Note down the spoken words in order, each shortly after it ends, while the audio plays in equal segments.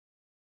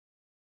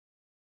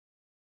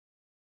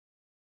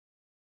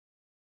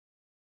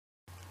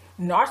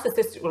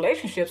Narcissistic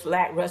relationships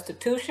lack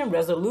restitution,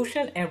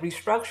 resolution, and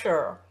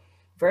restructure.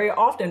 Very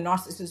often,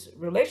 narcissistic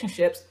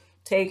relationships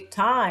take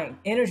time,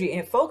 energy,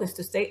 and focus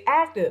to stay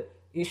active.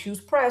 Issues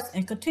press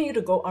and continue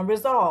to go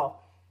unresolved.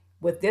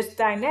 With this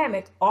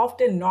dynamic,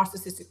 often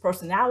narcissistic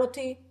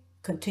personality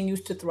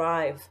continues to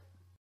thrive.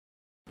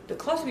 The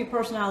cluster B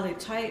personality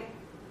type,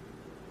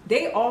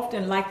 they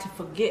often like to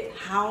forget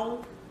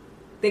how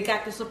they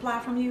got the supply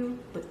from you,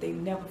 but they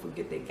never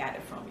forget they got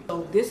it from you.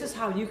 So this is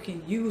how you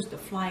can use the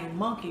flying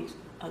monkeys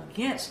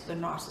against the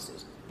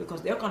narcissist,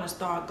 because they're going to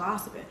start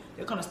gossiping.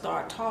 They're going to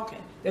start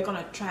talking. They're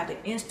going to try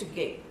to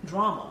instigate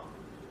drama.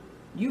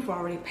 You've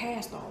already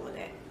passed all of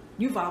that.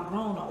 You've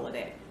outgrown all of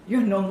that.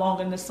 You're no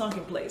longer in the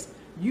sunken place.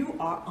 You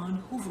are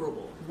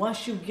unhooverable.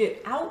 Once you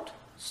get out,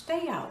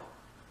 stay out.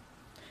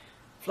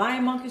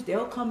 Flying monkeys,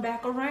 they'll come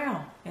back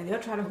around and they'll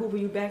try to hoover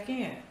you back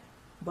in.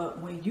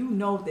 But when you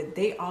know that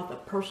they are the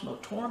personal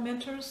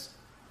tormentors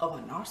of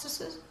a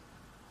narcissist,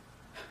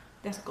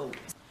 that's golden.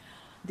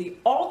 The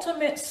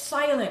ultimate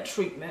silent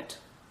treatment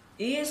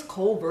is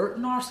covert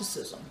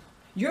narcissism.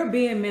 You're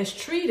being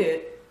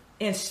mistreated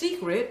in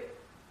secret,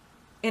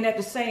 and at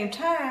the same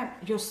time,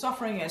 you're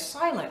suffering in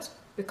silence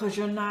because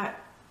you're not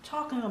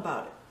talking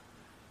about it.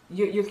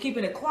 You're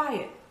keeping it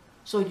quiet.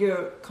 So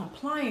you're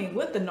complying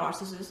with the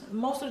narcissist,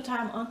 most of the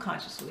time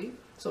unconsciously.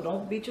 So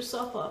don't beat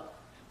yourself up.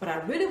 But I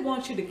really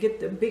want you to get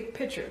the big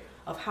picture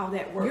of how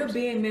that works. You're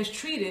being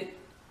mistreated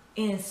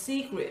in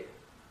secret.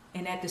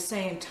 And at the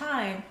same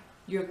time,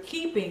 you're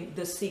keeping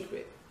the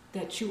secret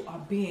that you are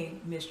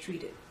being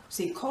mistreated.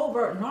 See,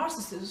 covert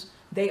narcissists,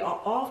 they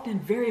are often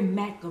very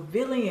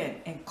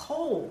Machiavellian and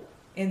cold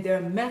in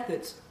their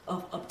methods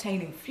of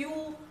obtaining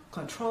fuel,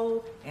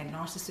 control, and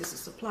narcissistic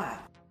supply.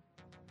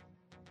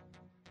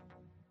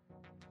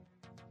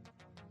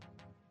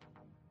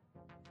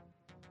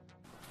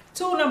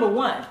 Tool number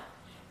 1,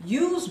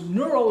 use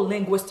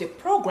neuro-linguistic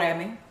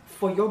programming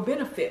for your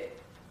benefit.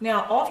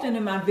 Now, often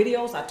in my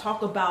videos, I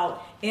talk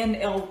about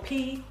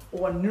NLP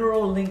or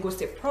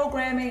neuro-linguistic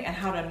programming and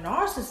how the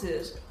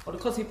narcissist or the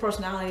cluster B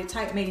personality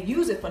type may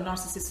use it for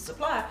narcissistic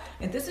supply.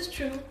 And this is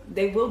true,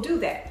 they will do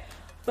that.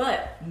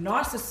 But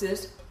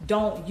narcissists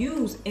don't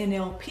use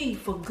NLP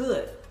for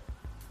good.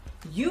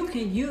 You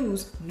can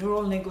use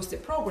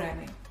neuro-linguistic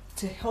programming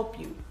to help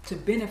you, to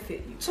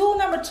benefit you. Tool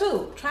number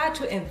 2, try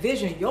to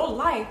envision your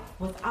life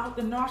without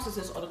the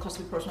narcissist or the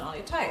cluster B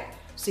personality type.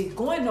 See,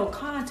 going no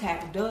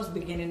contact does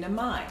begin in the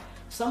mind.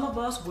 Some of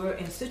us, we're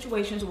in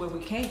situations where we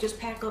can't just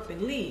pack up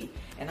and leave.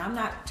 And I'm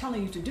not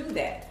telling you to do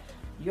that.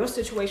 Your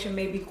situation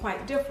may be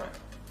quite different.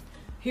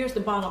 Here's the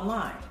bottom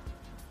line.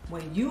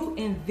 When you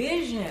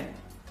envision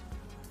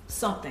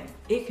something,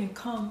 it can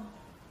come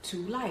to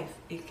life.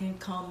 It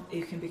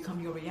can become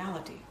your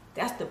reality.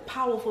 That's the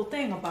powerful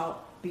thing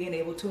about being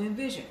able to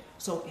envision.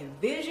 So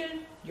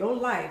envision your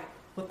life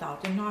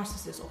without the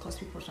narcissist or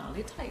cluster B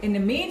personality type. In the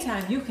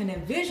meantime, you can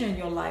envision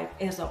your life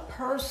as a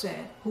person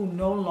who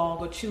no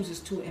longer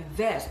chooses to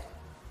invest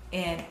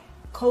in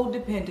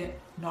codependent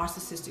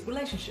narcissistic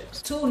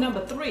relationships. Tool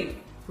number 3,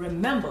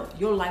 remember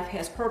your life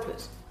has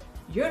purpose.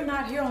 You're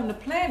not here on the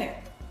planet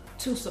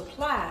to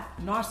supply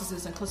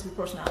narcissists and cluster B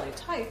personality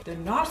type. The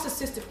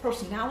narcissistic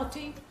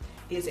personality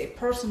is a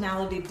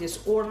personality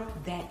disorder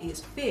that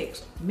is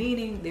fixed,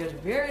 meaning there's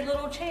very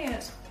little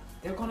chance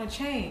they're going to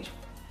change.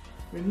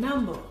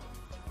 Remember,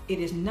 it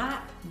is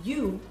not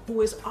you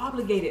who is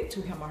obligated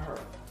to him or her.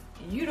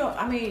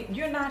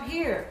 You're not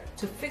here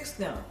to fix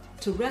them,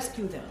 to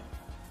rescue them.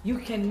 You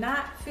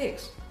cannot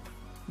fix,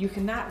 you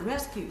cannot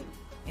rescue,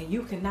 and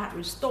you cannot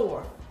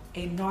restore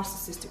a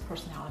narcissistic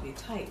personality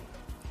type.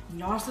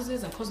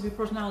 Narcissists and cluster B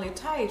personality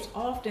types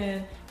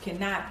often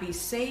cannot be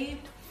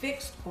saved,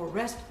 fixed, or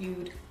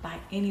rescued by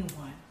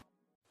anyone.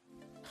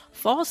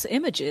 False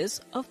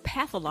images of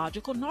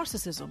pathological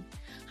narcissism.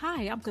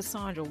 Hi, I'm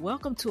Cassandra.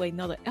 Welcome to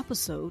another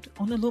episode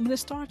on the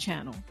Luminous Star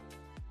Channel.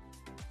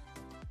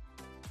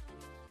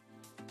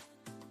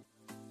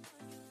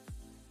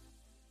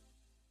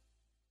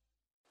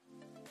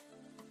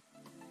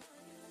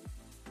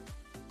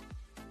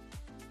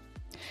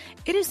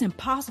 It is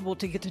impossible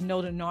to get to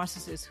know the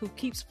narcissist who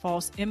keeps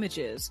false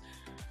images.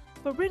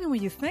 But really,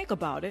 when you think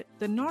about it,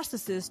 the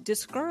narcissist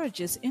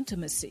discourages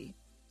intimacy.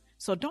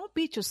 So don't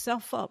beat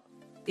yourself up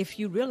if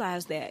you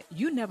realize that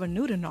you never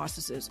knew the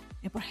narcissist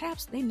and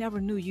perhaps they never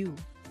knew you.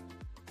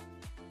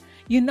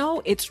 You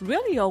know, it's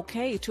really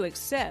okay to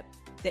accept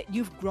that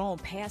you've grown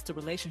past the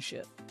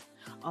relationship.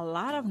 A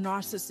lot of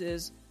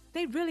narcissists,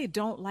 they really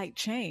don't like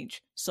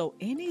change. So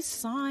any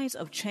signs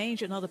of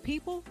change in other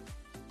people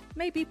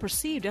may be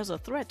perceived as a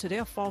threat to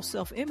their false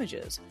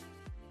self-images.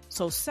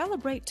 So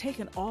celebrate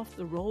taking off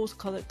the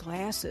rose-colored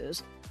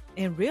glasses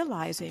and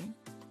realizing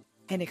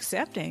and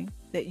accepting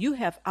that you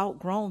have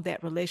outgrown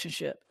that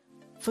relationship.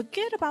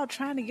 Forget about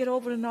trying to get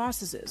over the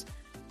narcissist.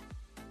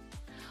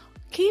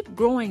 Keep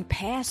growing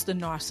past the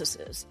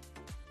narcissist.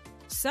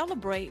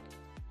 Celebrate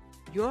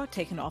your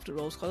taking off the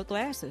rose-colored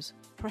glasses,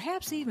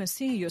 perhaps even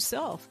seeing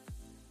yourself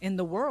in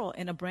the world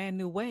in a brand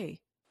new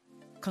way.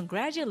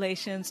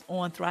 Congratulations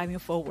on thriving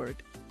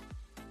forward.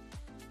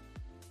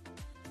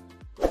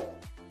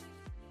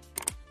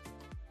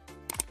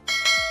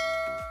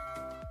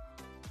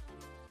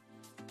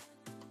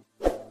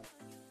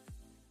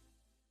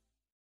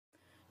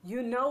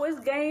 You know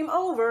it's game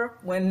over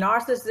when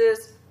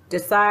narcissists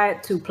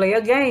decide to play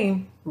a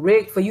game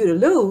rigged for you to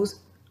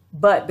lose,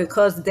 but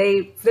because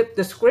they flip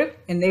the script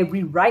and they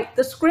rewrite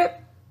the script,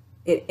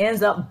 it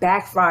ends up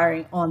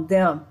backfiring on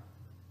them.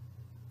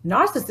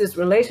 Narcissist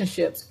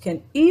relationships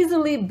can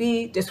easily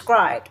be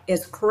described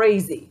as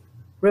crazy.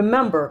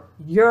 Remember,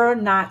 you're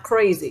not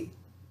crazy.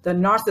 The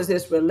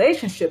narcissist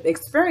relationship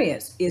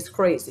experience is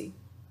crazy.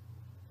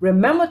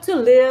 Remember to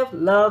live,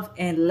 love,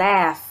 and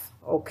laugh,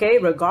 okay,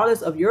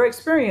 regardless of your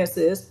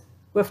experiences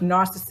with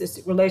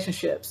narcissistic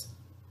relationships.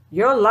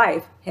 Your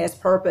life has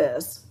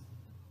purpose.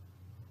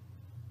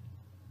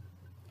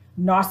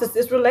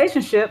 Narcissist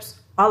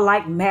relationships are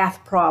like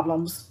math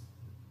problems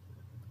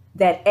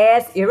that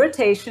adds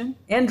irritation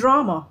and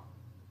drama,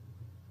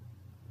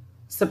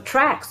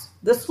 subtracts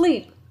the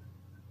sleep,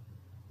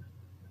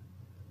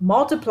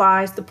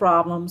 multiplies the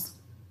problems,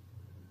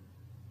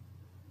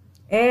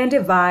 and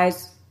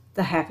divides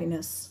the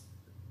happiness.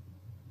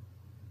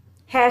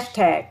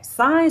 Hashtag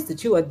signs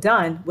that you are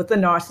done with the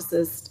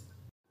narcissist.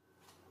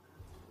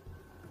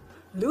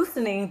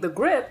 Loosening the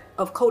grip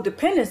of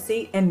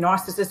codependency in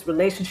narcissist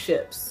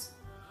relationships.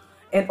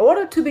 In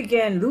order to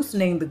begin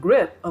loosening the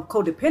grip of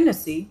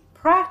codependency,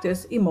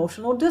 practice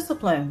emotional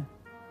discipline.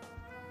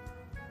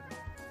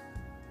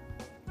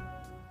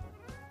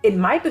 It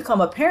might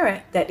become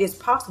apparent that it's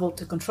possible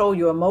to control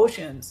your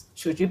emotions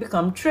should you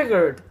become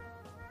triggered.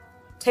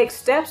 Take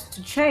steps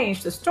to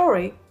change the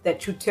story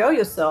that you tell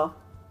yourself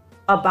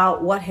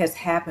about what has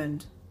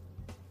happened.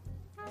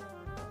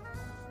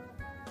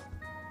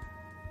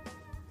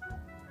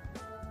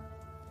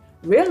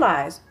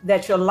 Realize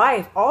that your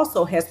life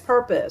also has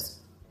purpose.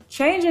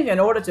 Changing in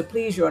order to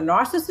please your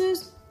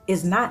narcissist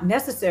is not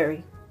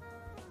necessary.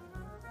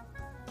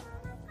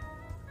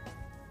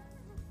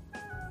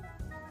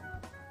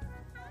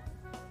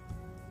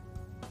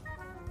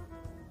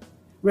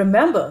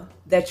 Remember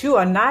that you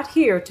are not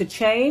here to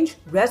change,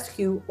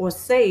 rescue, or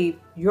save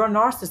your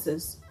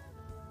narcissist.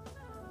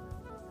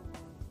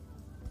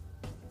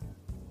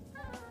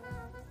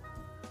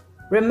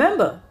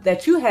 Remember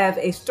that you have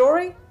a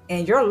story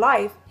and your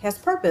life has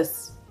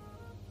purpose.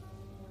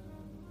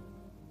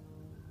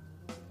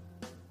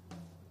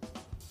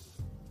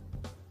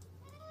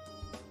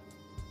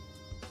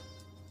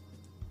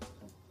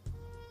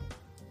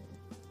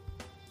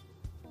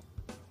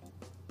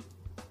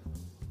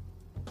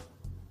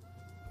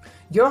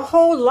 Your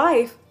whole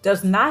life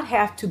does not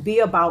have to be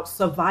about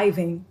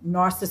surviving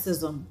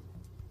narcissism.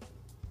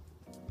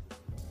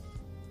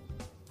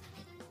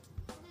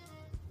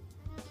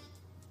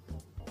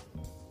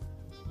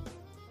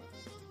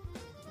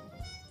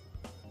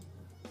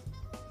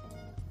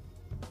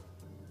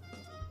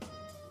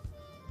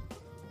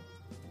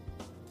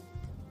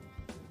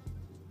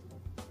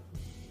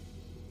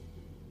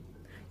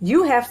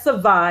 You have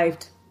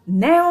survived.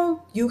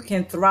 Now you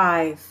can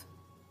thrive.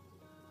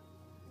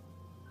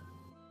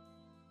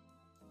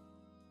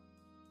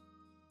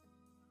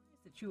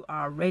 You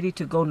are ready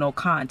to go no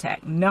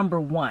contact. Number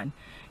one,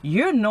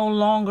 you're no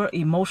longer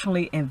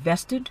emotionally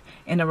invested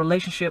in a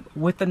relationship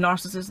with the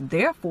narcissist.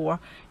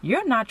 Therefore,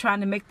 you're not trying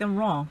to make them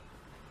wrong.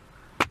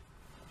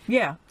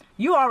 Yeah,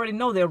 you already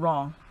know they're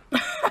wrong.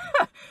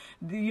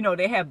 You know,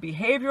 they have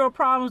behavioral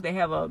problems. They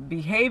have a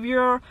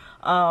behavior,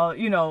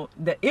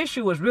 the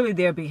issue is really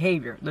their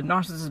behavior, the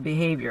narcissist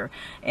behavior,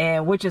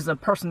 and which is a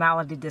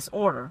personality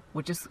disorder,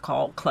 which is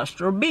called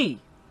cluster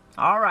B.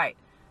 All right.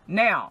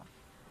 Now,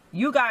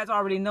 you guys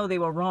already know they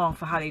were wrong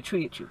for how they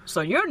treated you. So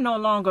you're no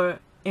longer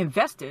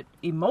invested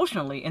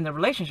emotionally in the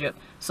relationship.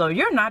 So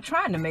you're not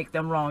trying to make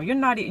them wrong. You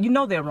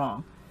know they're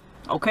wrong.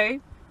 Okay?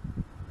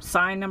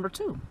 Sign number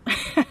two.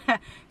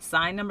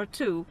 Sign number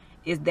two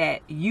is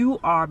that you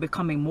are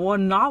becoming more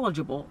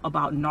knowledgeable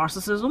about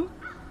narcissism.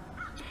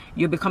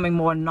 You're becoming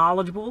more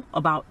knowledgeable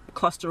about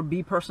cluster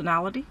B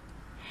personality.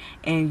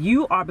 And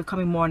you are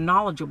becoming more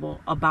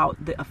knowledgeable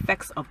about the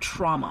effects of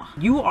trauma.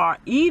 You are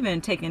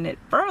even taking it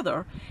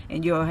further,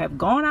 and you have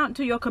gone out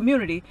into your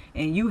community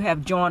and you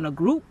have joined a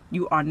group.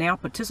 You are now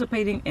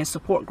participating in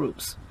support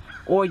groups,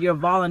 or you're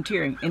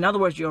volunteering. In other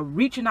words, you're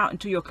reaching out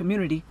into your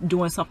community,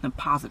 doing something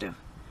positive.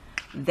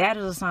 That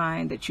is a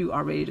sign that you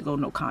are ready to go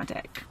no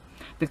contact.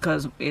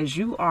 Because as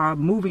you are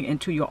moving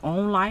into your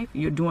own life,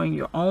 you're doing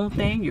your own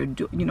thing,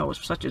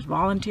 such as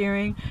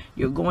volunteering,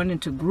 you're going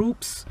into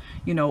groups,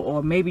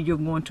 or maybe you're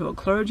going to a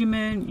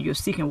clergyman, you're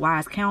seeking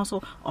wise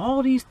counsel.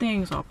 All these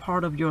things are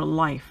part of your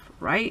life,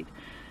 right?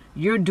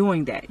 You're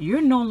doing that.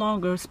 You're no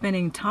longer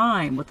spending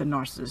time with the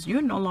narcissist.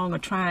 You're no longer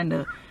trying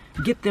to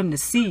get them to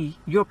see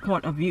your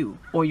point of view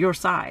or your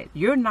side.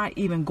 You're not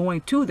even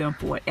going to them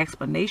for an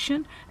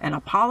explanation, an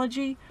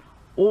apology,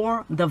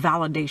 or the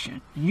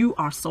validation. You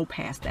are so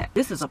past that.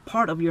 This is a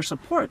part of your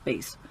support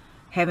base.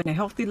 Having a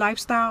healthy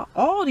lifestyle,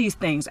 all these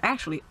things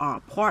actually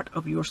are part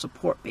of your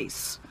support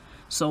base.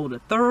 So the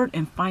third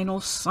and final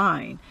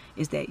sign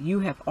is that you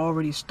have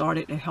already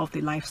started a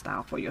healthy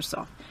lifestyle for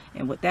yourself.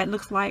 And what that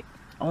looks like,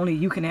 only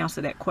you can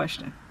answer that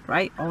question,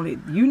 right? Only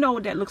you know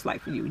what that looks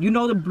like for you. You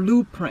know the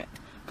blueprint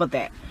for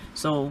that.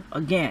 So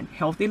again,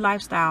 healthy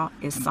lifestyle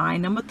is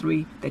sign number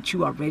 3 that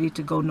you are ready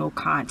to go no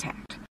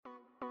contact.